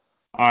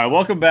All right,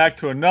 welcome back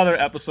to another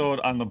episode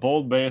on the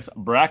Bold Base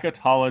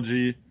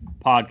Bracketology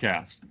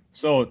podcast.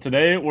 So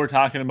today we're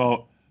talking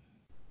about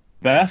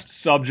best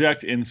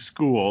subject in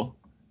school,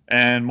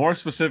 and more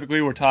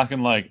specifically, we're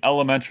talking like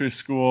elementary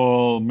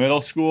school,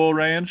 middle school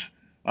range,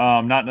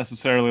 not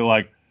necessarily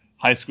like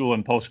high school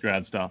and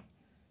post-grad stuff.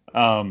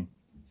 So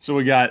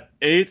we got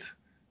 8.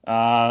 These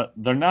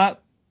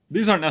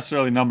aren't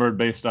necessarily numbered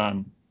based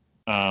on.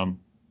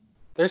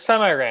 They're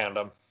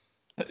semi-random.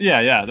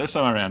 Yeah, they're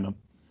semi-random.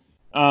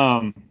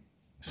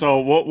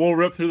 So we'll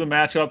rip through the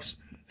matchups,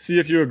 see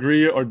if you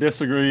agree or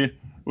disagree.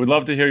 We'd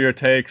love to hear your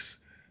takes.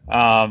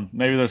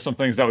 Maybe there's some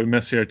things that we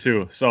miss here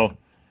too. So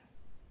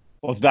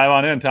let's dive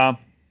on in, Tom.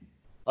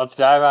 Let's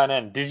dive on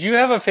in. Did you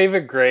have a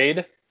favorite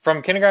grade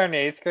from kindergarten to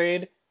 8th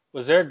grade?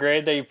 Was there a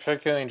grade that you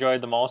particularly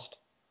enjoyed the most?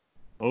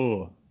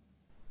 Oh.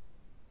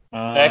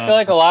 And I feel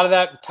like a lot of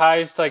that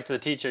ties to, to the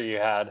teacher you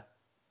had.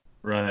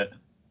 Right.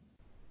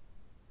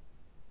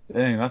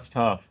 Dang, that's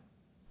tough.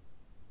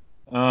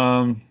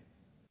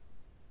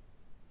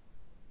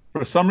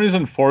 For some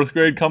reason, 4th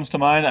grade comes to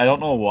mind. I don't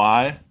know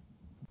why.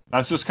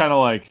 That's just kind of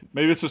like,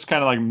 maybe it's just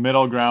kind of like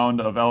middle ground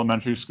of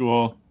elementary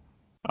school.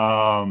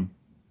 Huh.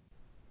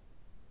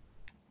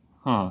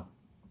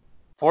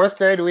 4th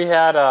grade, we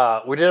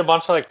did a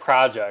bunch of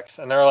projects,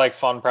 and they were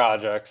fun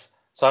projects.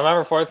 So I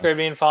remember 4th grade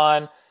being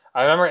fun.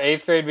 I remember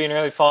 8th grade being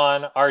really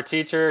fun. Our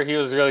teacher, he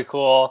was really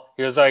cool.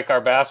 He was our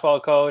basketball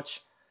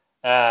coach,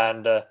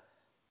 and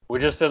we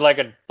just did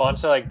a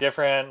bunch of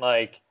different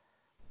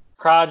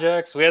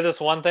projects. We had this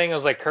one thing, it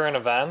was current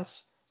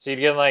events. So you'd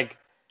get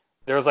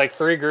there was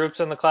 3 groups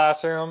in the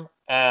classroom,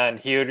 and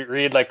he would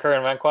read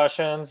current event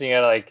questions. And you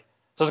had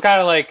so it's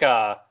kind of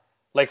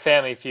like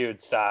Family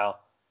Feud style.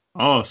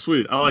 Oh,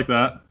 sweet. I like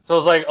that. So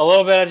it was a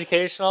little bit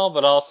educational,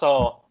 but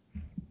also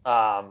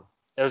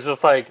it was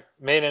just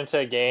made into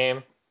a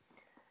game.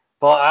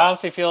 But I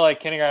honestly feel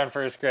like kindergarten,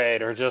 1st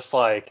grade are just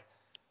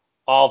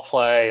all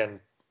play and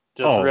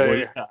just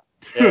really. Well,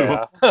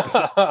 yeah.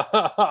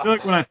 I feel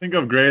like when I think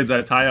of grades,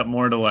 I tie up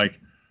more to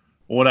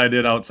what I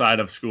did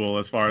outside of school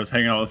as far as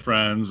hanging out with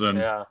friends and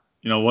Yeah.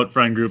 What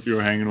friend group you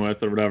were hanging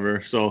with or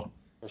whatever. So,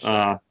 For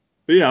sure.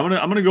 but yeah, I'm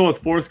gonna go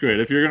with 4th grade.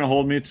 If you're gonna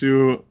hold me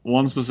to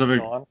one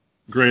specific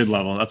grade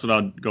level, that's what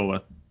I'd go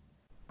with.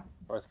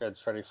 4th grade's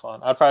pretty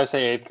fun. I'd probably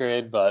say 8th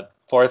grade, but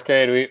 4th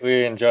grade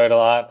we enjoyed a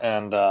lot,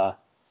 and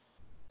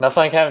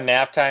nothing like having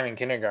nap time in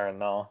kindergarten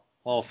though.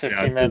 A little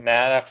 15-minute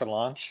nap after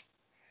lunch.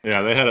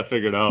 Yeah, they had it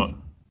figured out.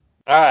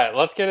 All right,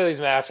 let's get to these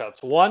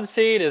matchups. 1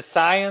 seed is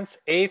science.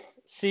 8th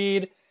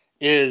seed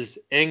is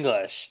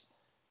English.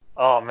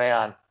 Oh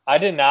man, I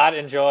did not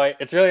enjoy.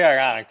 It's really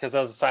ironic because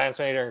I was a science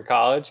major in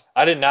college.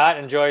 I did not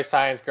enjoy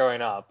science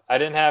growing up. I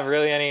didn't have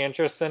really any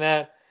interest in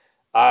it.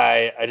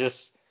 I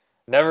just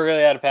never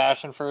really had a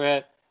passion for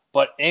it.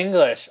 But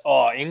English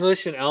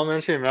in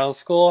elementary and middle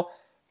school,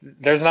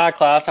 there's not a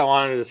class I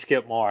wanted to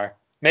skip more.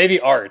 Maybe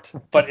art,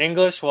 but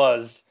English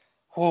was,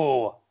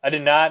 I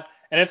did not.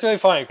 And it's really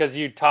funny because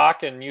you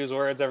talk and use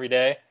words every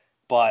day,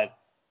 but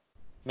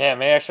man,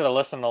 maybe I should have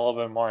listened a little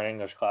bit more in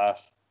English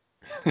class.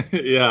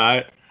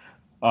 Yeah,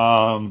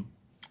 I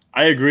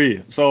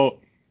agree. So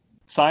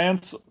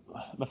science,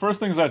 the first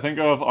things I think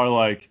of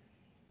are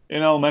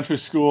in elementary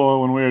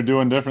school when we were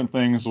doing different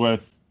things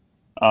with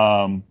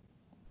limestone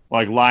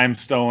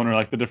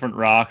or the different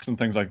rocks and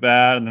things like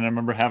that. And then I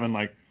remember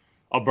having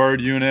a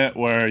bird unit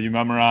where you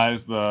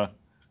memorize the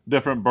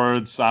different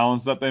birds'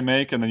 sounds that they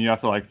make, and then you have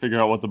to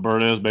figure out what the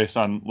bird is based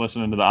on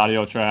listening to the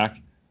audio track.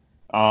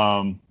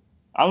 I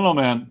don't know,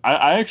 man.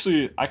 I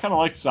kind of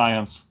like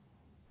science,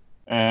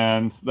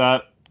 and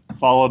that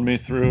followed me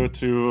through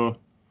to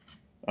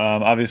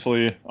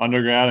obviously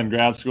undergrad and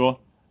grad school.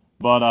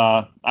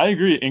 But I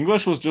agree.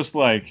 English was just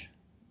I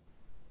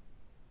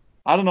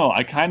don't know.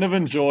 I kind of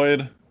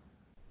enjoyed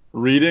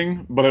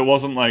reading, but it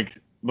wasn't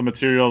the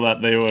material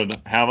that they would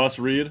have us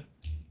read.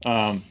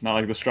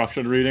 Not the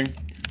structured reading.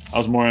 I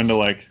was more into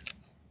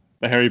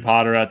the Harry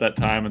Potter at that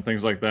time and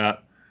things like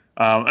that.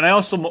 And I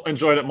also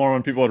enjoyed it more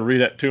when people would read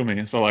it to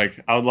me. So I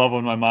would love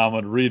when my mom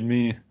would read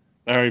me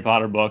the Harry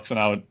Potter books and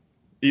I would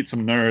eat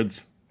some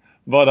nerds.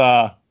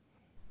 But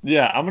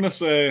yeah, I'm gonna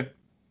say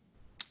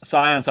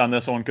science on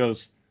this one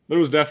because there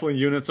was definitely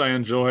units I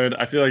enjoyed.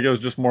 I feel like it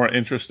was just more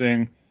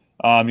interesting.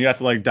 You got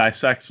to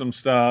dissect some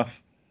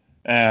stuff,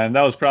 and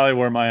that was probably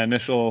where my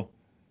initial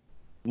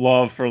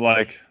love for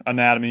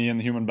anatomy and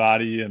the human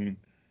body and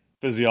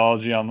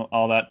physiology and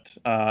all that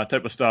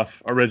type of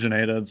stuff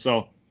originated.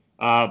 So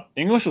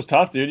English was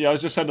tough, dude. You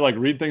always just had to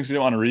read things you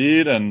didn't want to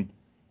read and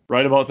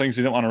write about things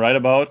you didn't want to write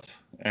about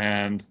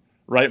and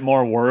write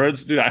more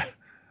words. Dude, I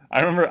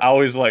remember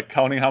always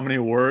counting how many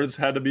words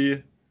had to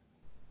be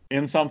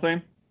in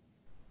something.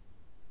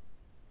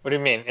 What do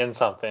you mean in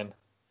something?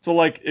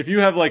 So if you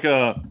have you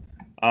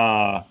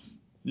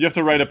have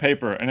to write a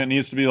paper and it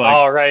needs to be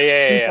oh right,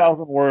 yeah,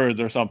 2,000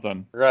 words or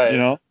something,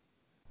 right?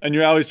 And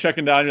you're always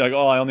checking down. You're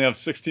I only have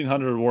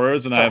 1,600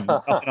 words and I have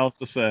nothing else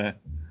to say.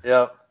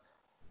 Yep.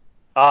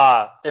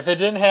 If it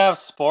didn't have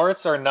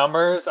sports or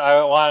numbers,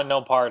 I would want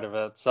no part of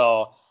it.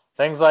 So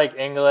things like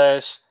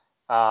English,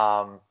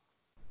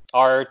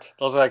 art.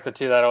 Those are like the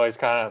two that always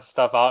kind of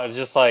stuff out. It's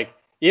just like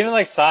even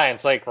like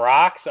science, like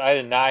rocks, I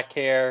did not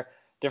care.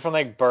 Different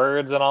like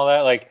birds and all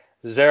that, like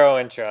zero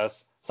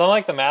interest. Some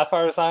like the math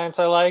part of science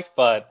I like,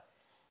 but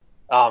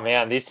oh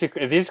man, if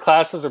these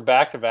classes are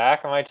back to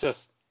back, I might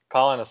just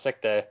call in a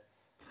sick day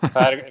if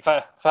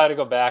I had to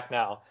go back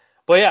now.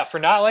 But yeah, for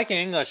not liking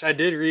English, I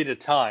did read a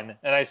ton,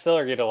 and I still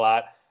read a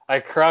lot. I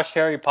crushed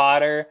Harry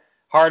Potter.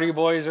 Hardy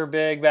Boys are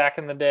big back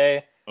in the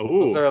day.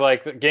 Those Ooh. are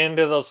like getting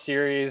into those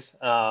series.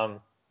 I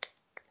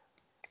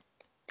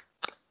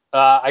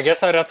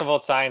guess I'd have to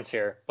vote science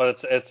here,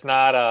 but it's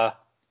not.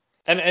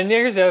 And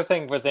here's the other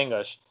thing with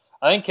English.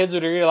 I think kids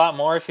would read a lot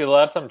more if you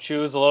let them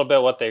choose a little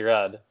bit what they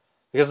read,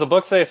 because the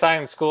books they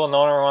assign in school,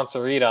 no one ever wants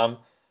to read them.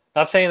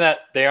 Not saying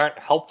that they aren't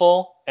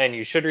helpful and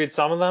you should read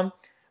some of them,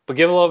 but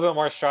give a little bit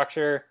more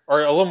structure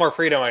or a little more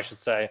freedom, I should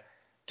say,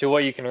 to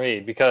what you can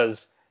read.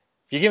 Because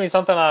if you give me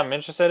something I'm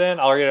interested in,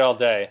 I'll read it all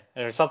day.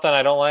 And if it's something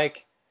I don't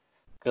like,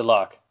 good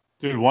luck.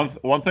 Dude, one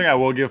thing I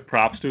will give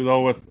props to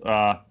though with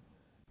I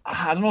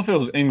don't know if it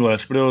was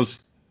English, but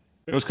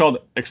it was called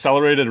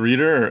Accelerated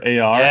Reader or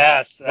AR,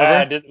 Yes,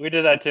 whatever. we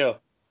did that too.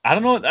 I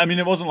don't know. I mean,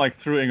 it wasn't like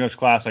through English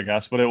class, I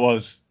guess, but it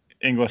was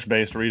English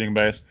based, reading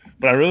based.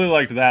 But I really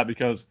liked that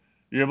because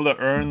you're able to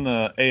earn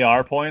the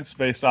AR points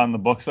based on the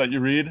books that you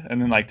read,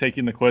 and then like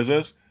taking the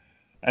quizzes.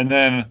 And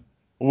then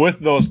with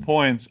those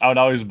points, I would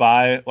always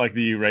buy like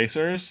the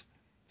erasers.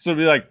 So it'd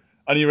be like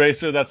an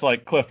eraser that's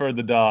like Clifford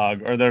the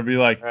dog, or there'd be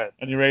like Right.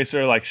 an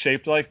eraser like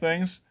shaped like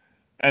things.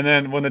 And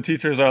then when the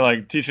teachers are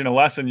like teaching a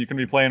lesson, you can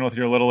be playing with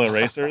your little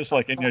erasers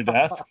like in your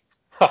desk.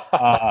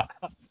 Uh,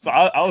 so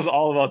I was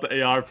all about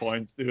the AR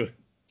points, dude.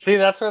 See,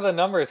 that's where the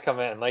numbers come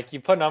in. Like you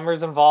put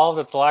numbers involved,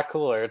 it's a lot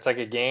cooler. It's like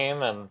a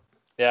game, and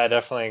yeah, I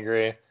definitely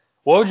agree.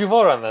 What would you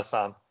vote on this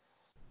on?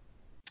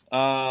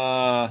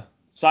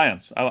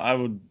 Science. I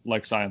would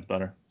like science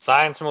better.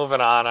 Science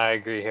moving on, I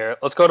agree here.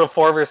 Let's go to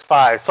 4 versus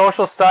 5.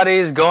 Social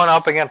studies going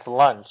up against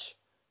lunch.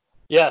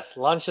 Yes,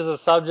 lunch is a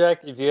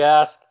subject. If you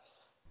ask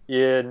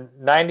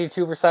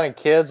 92% of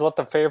kids what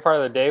the favorite part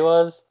of the day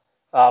was,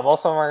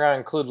 most of them are going to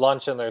include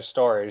lunch in their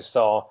stories.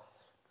 So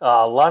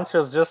lunch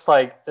was just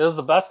like, it was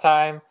the best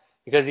time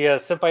because you get to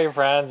sit by your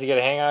friends, you get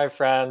to hang out with your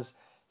friends,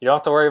 you don't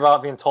have to worry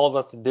about being told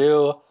what to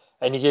do,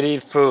 and you get to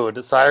eat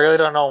food. So I really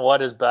don't know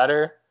what is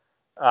better.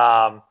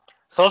 Um,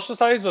 Social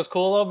studies was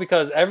cool though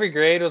because every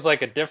grade was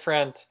like a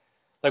different,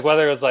 like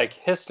whether it was like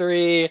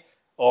history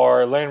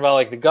or learning about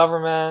like the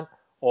government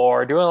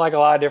or doing like a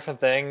lot of different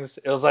things.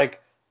 It was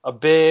like a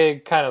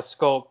big kind of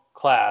scope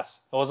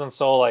class. It wasn't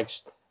so like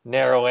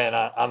narrow in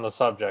on the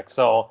subject.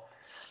 So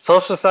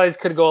social studies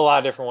could go a lot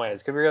of different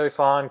ways. Could be really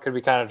fun, could be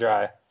kind of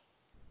dry.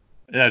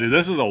 Yeah, dude,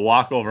 this is a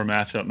walkover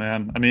matchup,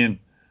 man. I mean,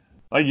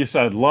 like you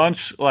said,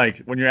 lunch,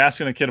 like when you're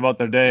asking a kid about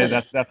their day,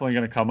 that's definitely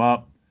going to come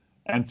up.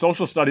 And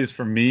social studies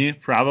for me,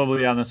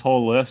 probably on this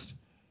whole list,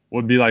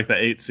 would be like the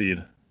 8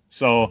 seed.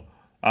 So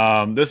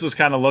this is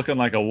kind of looking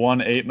like a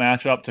 1-8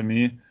 matchup to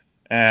me.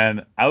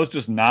 And I was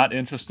just not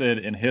interested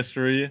in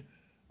history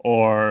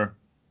or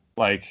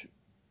like,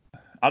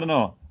 I don't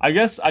know. I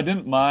guess I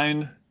didn't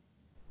mind.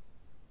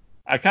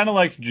 I kind of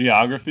liked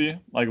geography,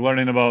 like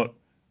learning about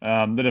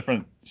the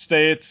different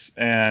states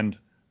and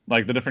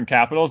like the different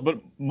capitals, but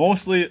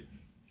mostly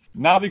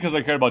not because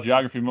I cared about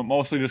geography, but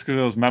mostly just because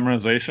it was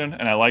memorization,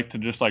 and I like to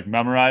just like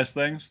memorize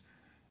things.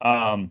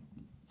 Um,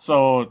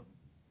 so,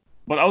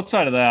 but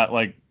outside of that,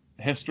 like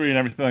history and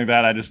everything like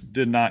that, I just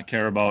did not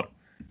care about.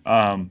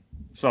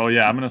 So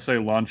yeah, I'm gonna say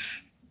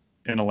lunch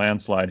in a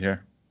landslide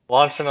here.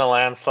 Lunch in a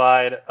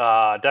landslide.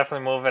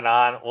 Definitely moving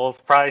on. We'll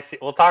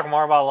talk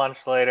more about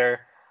lunch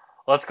later.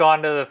 Let's go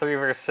on to the 3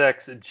 versus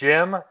 6.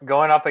 Gym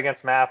going up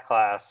against math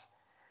class.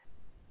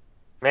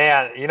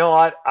 Man, you know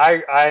what?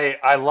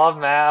 I love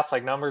math.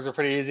 Like numbers are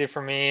pretty easy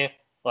for me.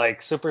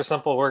 Like super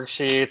simple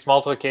worksheets,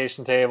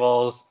 multiplication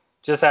tables.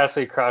 Just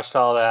absolutely crushed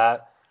all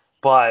that.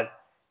 But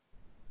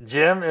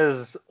gym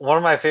is one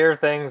of my favorite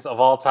things of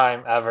all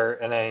time ever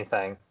in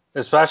anything.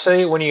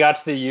 Especially when you got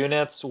to the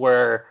units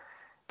where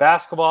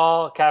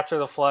basketball, capture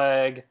the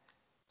flag,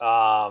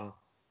 um,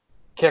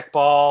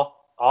 kickball,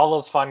 all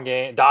those fun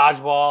games,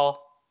 dodgeball,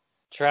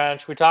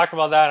 trench. We talked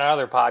about that in our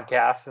other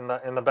podcast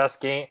in the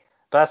best games.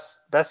 Was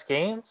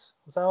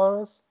that what it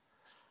was?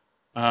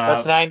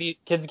 Best Uh, 90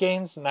 kids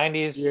games,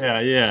 90s yeah,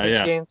 yeah, kids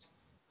yeah. games.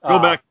 Go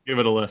Uh, back and give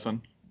it a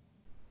listen.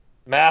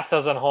 Math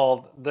doesn't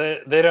hold.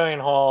 They don't even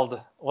hold.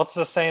 What's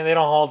the saying? They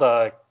don't hold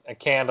a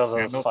candle to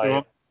Yeah, this no to 'em.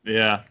 fight.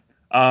 Yeah.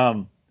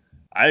 Um,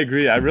 I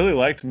agree. I really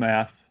liked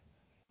math.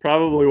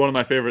 Probably one of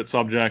my favorite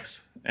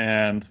subjects,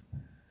 and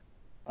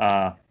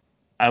uh,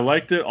 I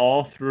liked it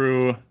all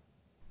through.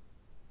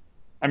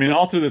 I mean,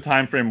 all through the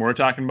time frame we're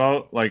talking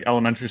about, like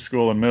elementary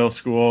school and middle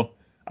school.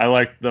 I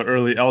liked the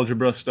early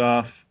algebra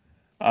stuff.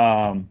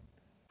 Um,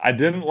 I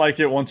didn't like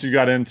it once you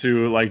got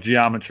into like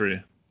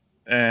geometry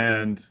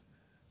and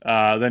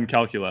then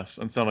calculus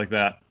and stuff like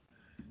that.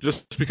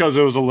 Just because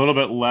it was a little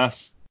bit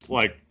less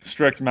like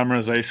strict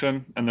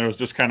memorization, and there was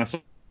just kind of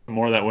some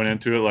more that went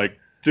into it. Like,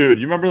 dude,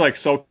 you remember like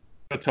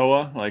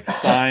SOHCAHTOA, like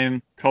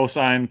sine,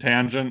 cosine,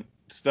 tangent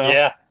stuff?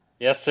 Yeah.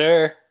 Yes,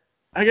 sir.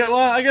 I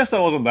guess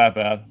that wasn't that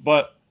bad,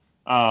 but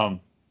um,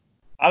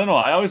 I don't know.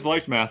 I always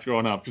liked math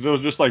growing up because it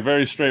was just like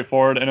very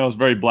straightforward and it was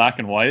very black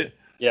and white,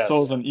 so it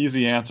was Yes. an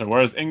easy answer.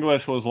 Whereas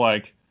English was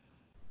like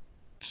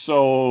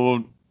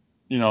so,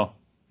 you know,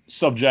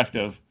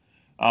 subjective.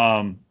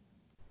 Um,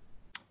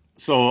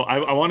 so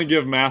I want to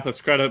give math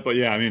its credit, but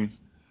yeah, I mean,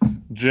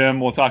 Jim,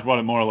 we'll talk about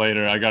it more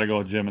later. I got to go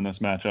with Jim in this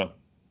matchup.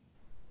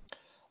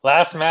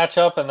 Last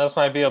matchup, and this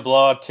might be a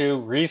blowout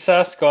too.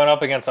 Recess going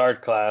up against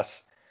art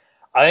class.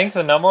 I think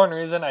the number one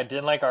reason I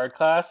didn't like art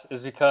class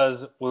is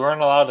because we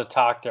weren't allowed to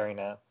talk during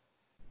it.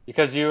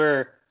 Because you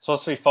were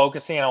supposed to be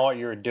focusing on what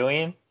you were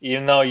doing,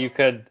 even though you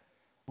could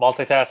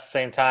multitask at the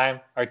same time.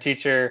 Our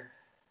teacher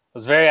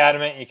was very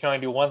adamant you can only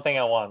do one thing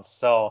at once.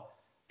 So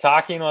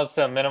talking was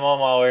to a minimum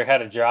while we had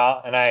to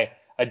draw, and I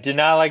did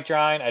not like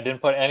drawing. I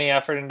didn't put any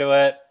effort into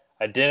it.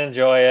 I didn't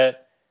enjoy it.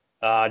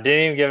 I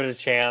didn't even give it a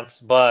chance,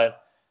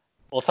 but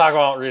we'll talk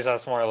about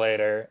recess more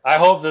later. I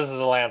hope this is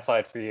a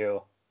landslide for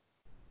you.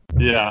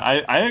 Yeah,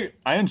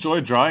 I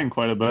enjoyed drawing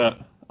quite a bit.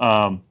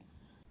 But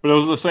it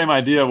was the same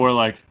idea where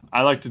like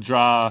I like to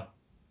draw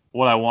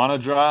what I want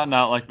to draw,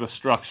 not like the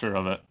structure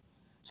of it.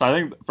 So I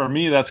think for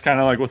me that's kind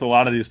of like with a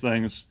lot of these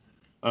things.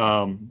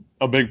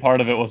 A big part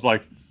of it was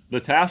like the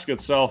task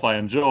itself I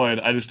enjoyed.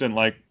 I just didn't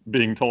like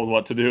being told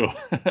what to do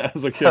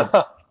as a kid.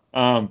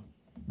 Um,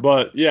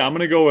 but yeah, I'm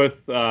gonna go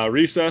with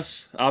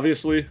recess,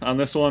 obviously, on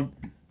this one,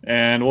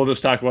 and we'll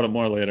just talk about it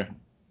more later.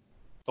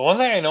 The one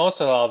thing I noticed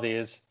with all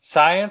these,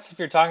 science, if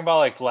you're talking about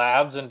like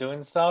labs and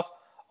doing stuff,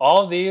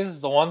 all of these,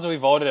 the ones we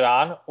voted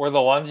on, were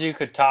the ones you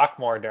could talk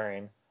more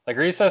during. Like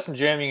recess and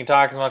gym, you can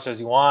talk as much as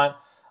you want.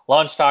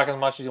 Lunch, talk as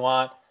much as you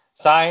want.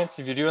 Science,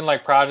 if you're doing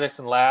like projects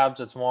and labs,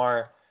 it's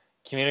more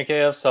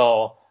communicative.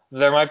 So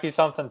there might be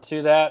something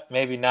to that,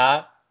 maybe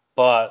not.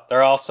 But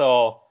they're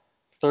also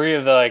three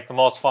of the like the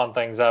most fun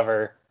things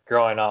ever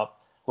growing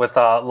up with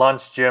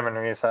lunch, gym, and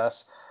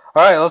recess.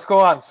 All right, let's go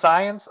on.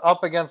 Science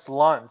up against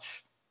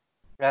lunch.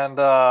 And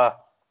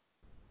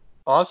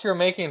unless you're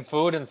making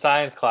food in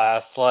science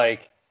class,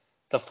 like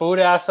the food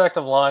aspect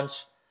of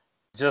lunch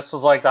just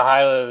was like the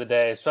highlight of the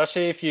day,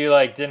 especially if you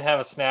like didn't have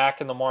a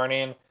snack in the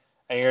morning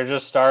and you're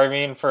just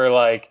starving for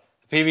like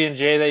the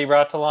PB&J that you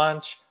brought to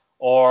lunch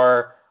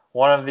or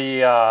one of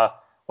the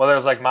whether it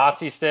was like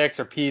mozzie sticks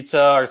or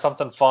pizza or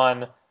something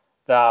fun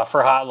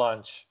for hot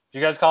lunch. Do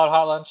you guys call it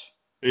hot lunch?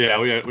 Yeah,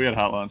 we had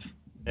hot lunch.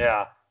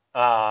 Yeah.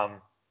 Um,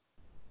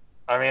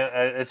 I mean,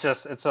 it's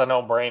a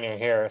no-brainer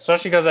here,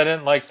 especially because I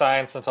didn't like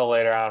science until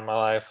later on in my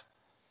life.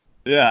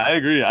 Yeah, I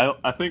agree.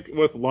 I think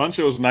with lunch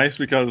it was nice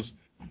because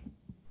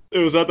it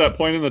was at that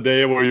point in the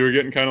day where you were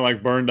getting kind of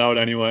like burned out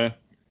anyway,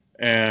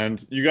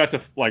 and you got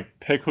to like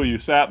pick who you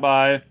sat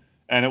by,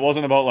 and it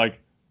wasn't about like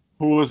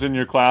who was in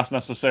your class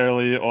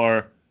necessarily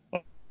or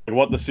like,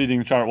 what the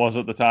seating chart was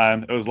at the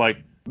time. It was like,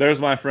 there's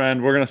my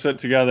friend, we're gonna sit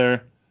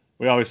together.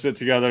 We always sit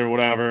together,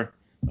 whatever.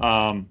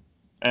 Um,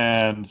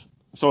 and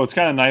so it's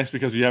kind of nice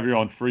because you have your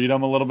own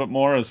freedom a little bit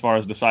more as far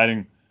as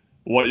deciding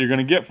what you're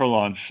gonna get for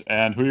lunch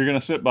and who you're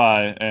gonna sit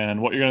by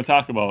and what you're gonna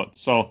talk about.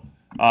 So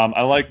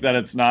I like that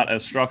it's not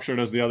as structured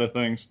as the other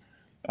things.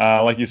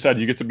 Like you said,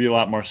 you get to be a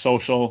lot more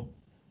social,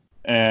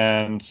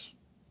 and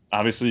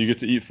obviously you get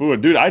to eat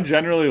food. Dude, I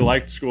generally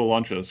liked school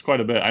lunches quite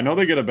a bit. I know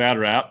they get a bad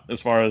rap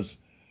as far as,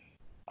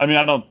 I mean,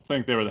 I don't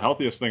think they were the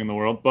healthiest thing in the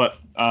world, but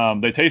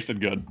they tasted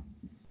good.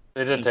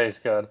 They did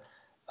taste good.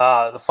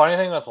 The funny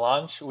thing with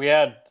lunch,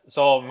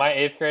 so my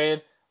eighth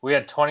grade, we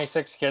had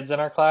 26 kids in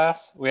our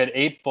class. We had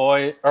eight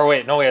boys, or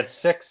wait, no, we had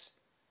six,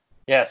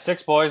 yeah,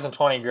 six boys and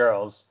 20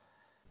 girls.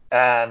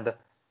 And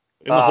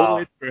In the whole uh,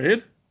 eighth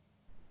grade?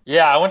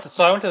 yeah, I went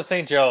to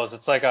St. Joe's.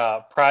 It's like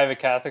a private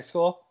Catholic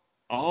school.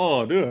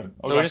 Oh, dude.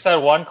 So we Okay. just had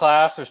one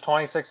class. There's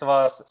 26 of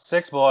us,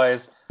 six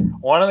boys.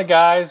 One of the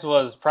guys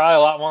was probably a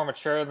lot more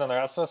mature than the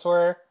rest of us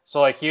were. So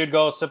like he would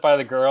go sit by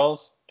the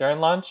girls during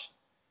lunch.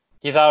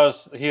 He thought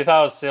it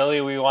was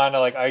silly. We wanted to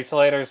like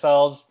isolate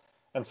ourselves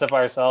and sit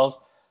by ourselves.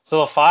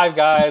 So the five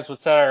guys would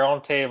sit at our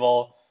own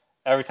table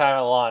every time at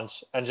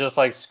lunch and just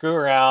like screw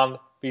around,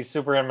 be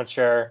super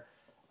immature.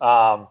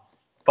 Um,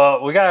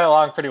 but we got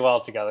along pretty well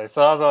together.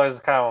 So that was always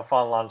kind of a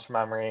fun lunch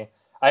memory.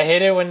 I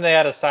hated when they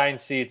had assigned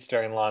seats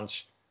during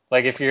lunch.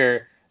 Like if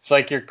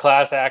like your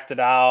class acted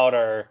out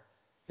or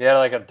you had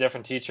like a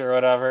different teacher or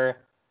whatever.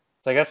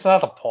 It's like that's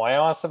not the point. I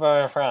want to sit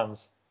by my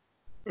friends.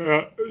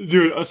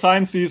 Dude,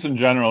 assigned seats in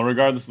general,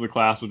 regardless of the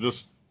class,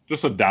 was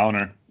just a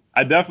downer.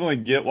 I definitely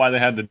get why they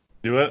had to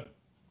do it,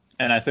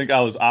 and I think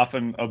I was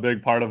often a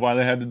big part of why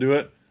they had to do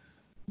it.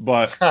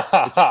 But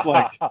it's just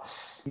like Not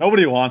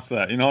nobody wants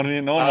that. You know what I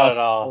mean? No one at wants to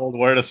be all. told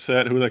where to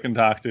sit, who they can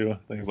talk to,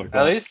 things like At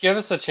that. least give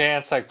us a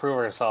chance to like prove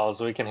ourselves.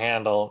 We can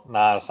handle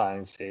not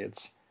assigning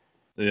seats.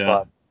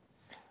 Yeah.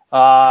 But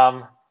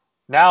um,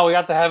 now we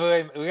got the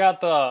heavyweight. We got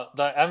the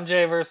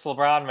MJ versus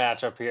LeBron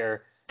matchup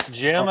here.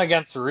 Gym Oh,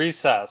 against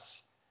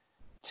recess.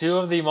 Two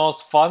of the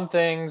most fun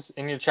things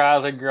in your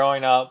childhood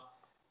growing up.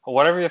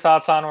 Whatever your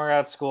thoughts on were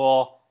at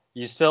school,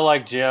 you still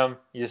like gym.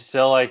 You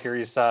still like your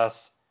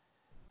recess.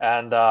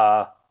 And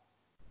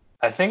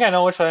I think I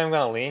know which way I'm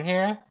gonna lean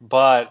here,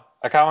 but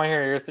I kind of want to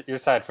hear your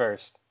side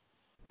first.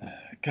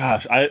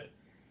 Gosh,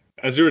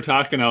 as you were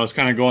talking, I was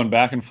kind of going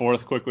back and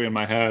forth quickly in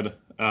my head.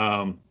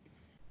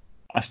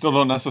 I still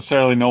don't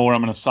necessarily know where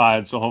I'm going to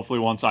side, so hopefully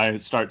once I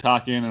start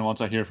talking and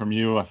once I hear from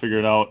you, I figure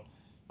it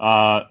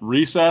out.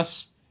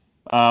 Recess.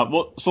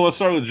 Well, so let's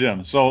start with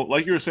gym. So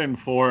like you were saying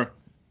before,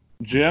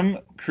 gym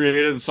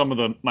created some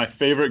of my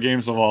favorite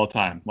games of all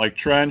time, like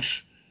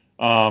trench,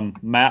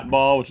 mat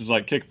ball, which is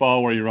like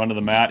kickball where you run to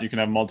the mat. You can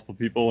have multiple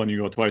people and you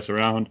go twice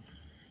around.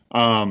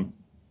 Um,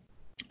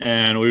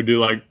 and we would do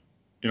like,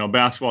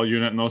 basketball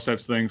unit and those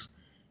types of things.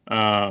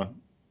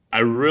 I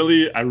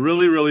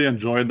really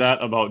enjoyed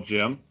that about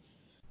gym,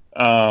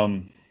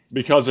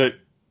 because it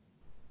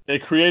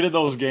created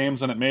those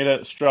games and it made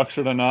it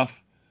structured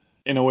enough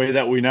in a way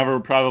that we never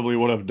probably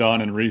would have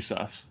done in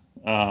recess.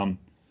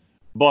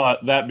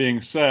 But that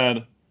being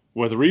said,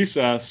 with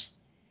recess,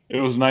 it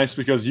was nice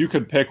because you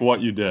could pick what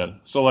you did.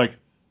 So like,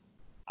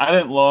 I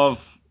didn't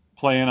love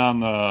playing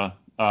on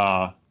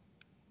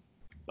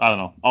I don't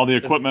know, all the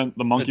equipment, the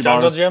The monkey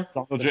jungle bars, gym?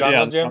 jungle The gym, yeah,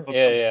 jungle the gym? jungle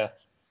Yeah, gyms.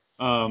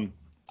 yeah.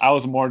 I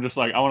was more just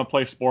like, I want to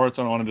play sports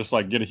and I want to just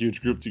like get a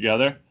huge group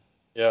together.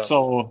 Yeah.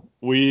 So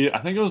I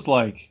think it was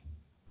like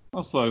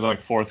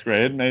fourth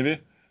grade, maybe,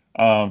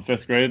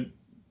 fifth grade.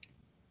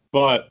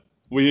 But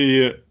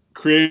we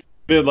created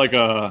like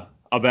a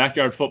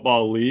backyard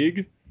football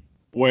league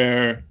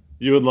where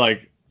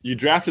you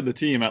drafted the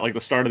team at like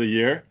the start of the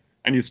year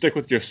and you stick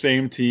with your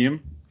same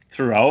team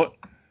throughout.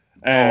 Oh,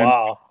 And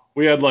wow.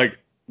 we had like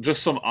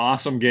just some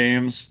awesome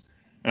games.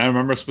 And I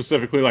remember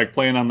specifically like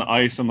playing on the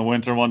ice in the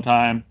winter one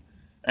time.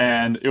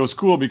 And it was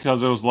cool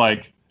because it was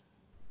like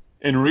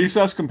in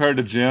recess compared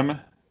to gym,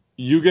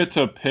 you get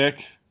to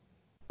pick.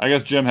 I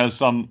guess gym has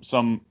some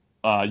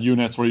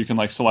units where you can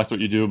like select what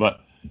you do,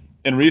 but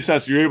in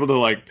recess you're able to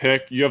like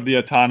pick. You have the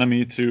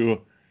autonomy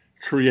to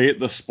create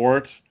the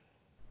sport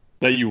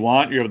that you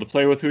want. You're able to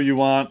play with who you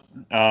want.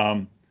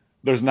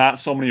 There's not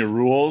so many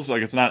rules.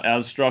 Like it's not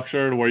as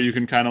structured where you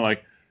can kind of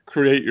like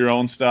create your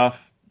own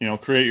stuff.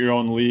 Create your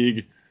own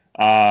league.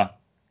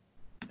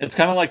 It's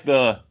kind of like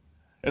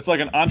it's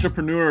like an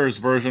entrepreneur's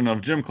version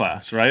of gym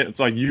class, right? It's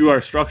like you are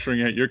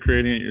structuring it, you're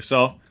creating it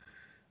yourself.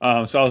 So I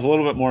was a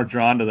little bit more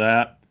drawn to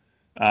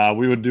that.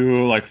 We would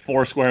do like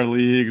Foursquare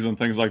leagues and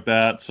things like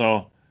that.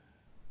 So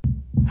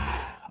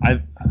I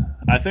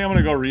think I'm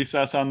gonna go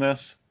recess on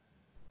this.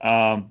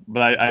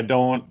 But I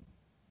don't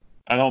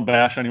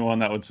bash anyone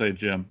that would say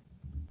gym.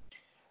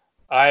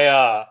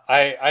 I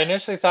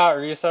initially thought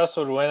recess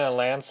would win a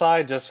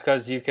landslide just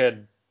because you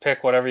could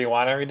pick whatever you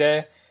want every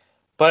day.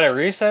 But at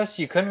recess,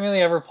 you couldn't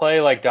really ever play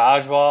like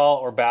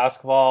dodgeball or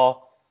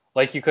basketball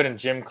like you could in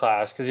gym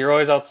class because you're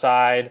always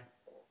outside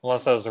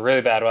unless it was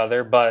really bad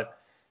weather. But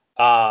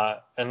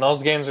and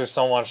those games are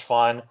so much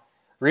fun.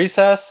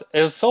 Recess,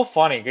 it was so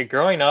funny. Like,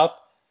 growing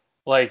up,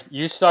 like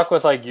you stuck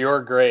with like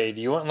your grade.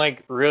 You wouldn't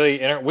like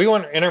really we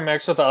wouldn't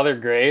intermix with the other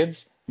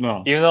grades,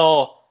 No. even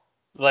though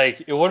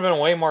like it would have been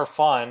way more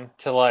fun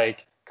to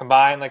like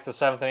combine like the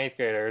seventh and eighth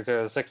graders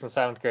or the sixth and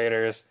seventh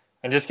graders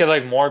and just get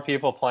like more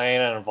people playing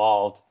and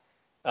involved.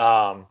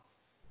 Um,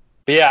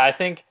 but yeah, I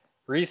think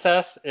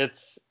recess,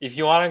 it's if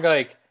you want to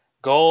like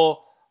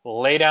go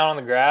lay down on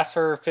the grass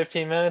for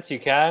 15 minutes, you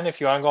can.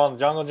 If you want to go on the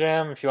jungle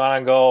gym, if you want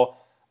to go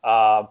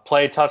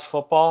play touch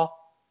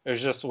football,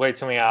 there's just way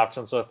too many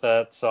options with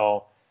it.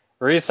 So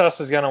recess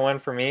is gonna win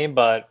for me,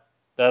 but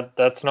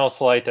that's no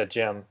slight at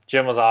gym.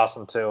 Gym was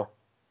awesome too.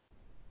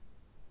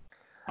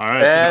 All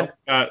right. So now And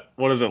we got,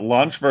 what is it?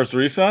 Lunch versus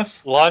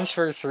recess? lunch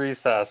versus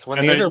recess. And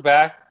then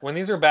When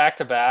these are back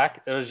to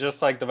back, it was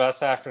just like the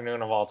best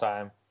afternoon of all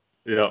time.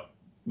 yeah,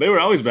 they were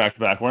always back to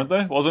back, weren't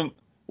they? Wasn't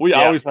we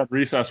Yeah, always had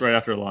recess right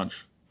after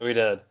lunch? we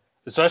did.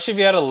 Especially if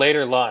you had a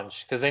later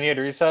lunch, because then you had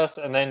recess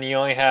and then you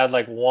only had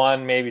like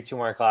one, maybe two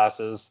more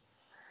classes.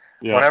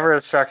 Yeah. Whenever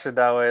it's structured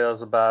that way, that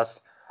was the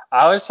best.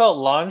 I always felt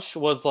lunch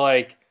was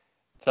like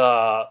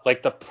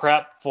the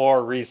prep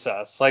for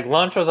recess. Like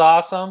lunch was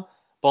awesome,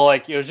 but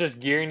like it was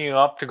just gearing you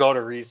up to go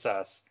to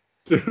recess.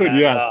 Dude, And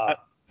yes.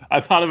 I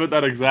thought of it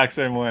that exact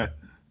same way.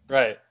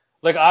 right.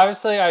 Like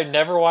obviously I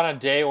never want a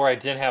day where I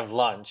didn't have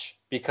lunch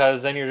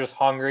because then you're just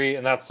hungry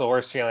and that's the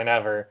worst feeling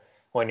ever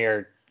when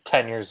you're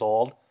 10 years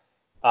old.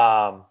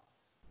 Um,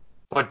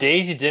 but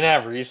days you didn't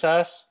have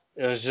recess,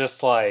 it was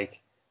just like,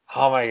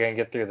 how am I gonna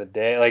get through the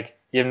day? Like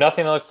you have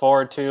nothing to look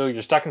forward to.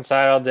 You're stuck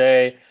inside all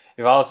day.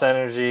 You have all this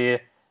energy.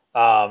 It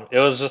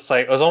was just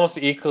like it was almost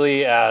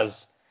equally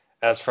as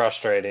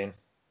frustrating.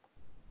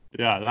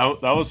 Yeah,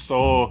 that was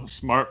so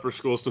smart for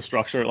schools to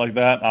structure it like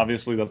that.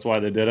 Obviously, that's why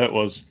they did it.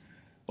 Was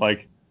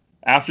like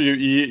after you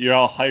eat, you're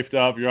all hyped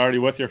up. You're already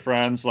with your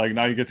friends. Like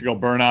now you get to go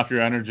burn off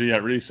your energy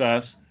at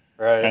recess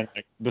Right. and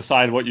like,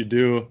 decide what you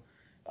do.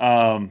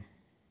 Um,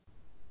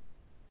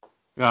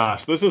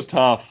 Gosh, this is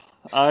tough.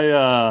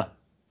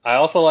 I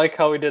also like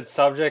how we did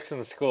subjects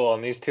in school,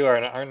 and these two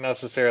aren't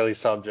necessarily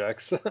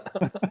subjects.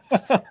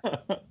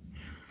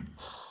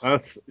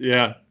 That's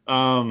yeah.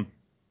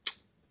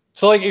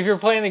 So like if you're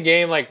playing the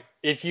game, like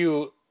if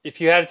you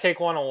had to take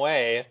one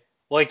away,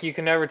 like you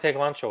can never take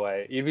lunch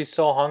away. You'd be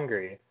so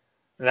hungry.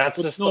 And that's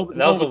But just no,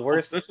 that was no, the but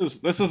worst.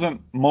 this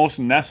isn't most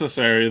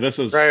necessary. This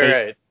is Right, fake.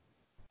 right,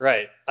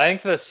 right. I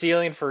think the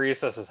ceiling for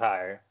recess is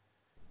higher.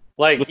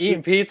 Like This is-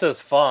 eating pizza is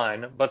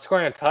fun, but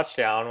scoring a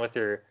touchdown with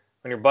your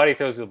when your buddy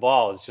throws you the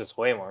ball is just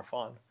way more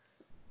fun.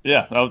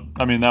 yeah,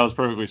 I mean that was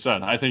perfectly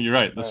said. I think you're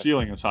right. The Right.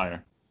 ceiling is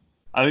higher.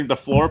 I think the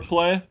floor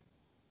play,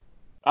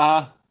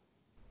 uh,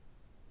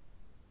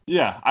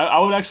 yeah, I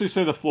would actually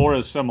say the floor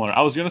is similar.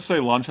 I was gonna say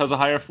lunch has a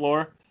higher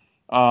floor,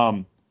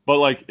 but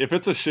like if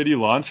it's a shitty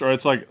lunch or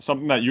it's like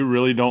something that you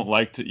really don't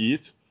like to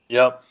eat,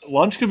 Yep.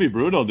 lunch can be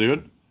brutal,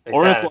 dude. It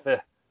Or if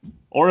can.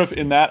 or if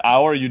in that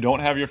hour you don't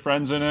have your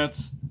friends in it,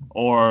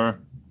 or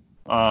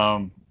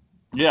um,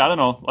 yeah, I don't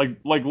know.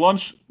 Like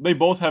lunch, they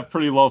both have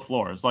pretty low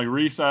floors. Like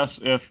recess,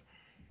 if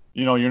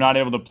you're not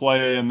able to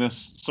play in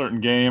this certain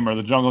game, or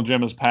the jungle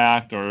gym is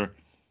packed, or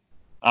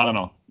I don't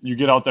know, you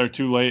get out there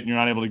too late and you're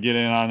not able to get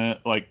in on it.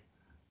 Like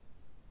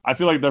I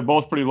feel like they're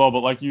both pretty low, but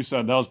like you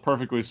said, that was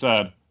perfectly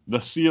said. The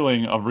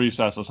ceiling of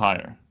recess is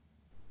higher.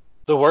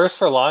 The worst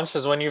for lunch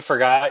is when you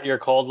forgot your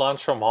cold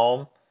lunch from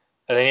home,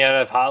 and then you had to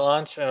have hot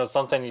lunch, and it was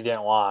something you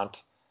didn't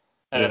want,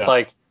 and it's Yeah.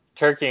 like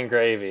turkey and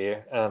gravy,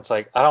 and it's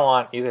like I don't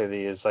want either of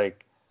these.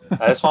 Like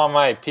I just want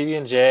my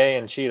PB&J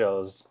and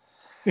Cheetos.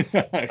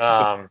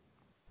 Um,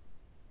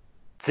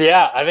 so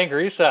yeah, I think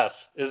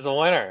recess is the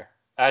winner.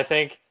 I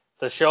think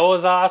the show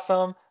was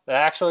awesome. The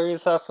actual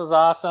recess was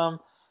awesome.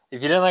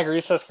 If you didn't like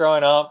recess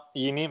growing up,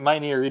 might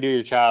need to redo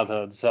your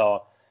childhood.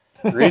 So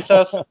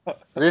recess,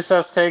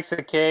 recess takes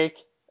the cake,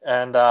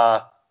 and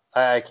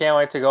I can't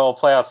wait to go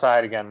play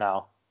outside again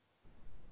now.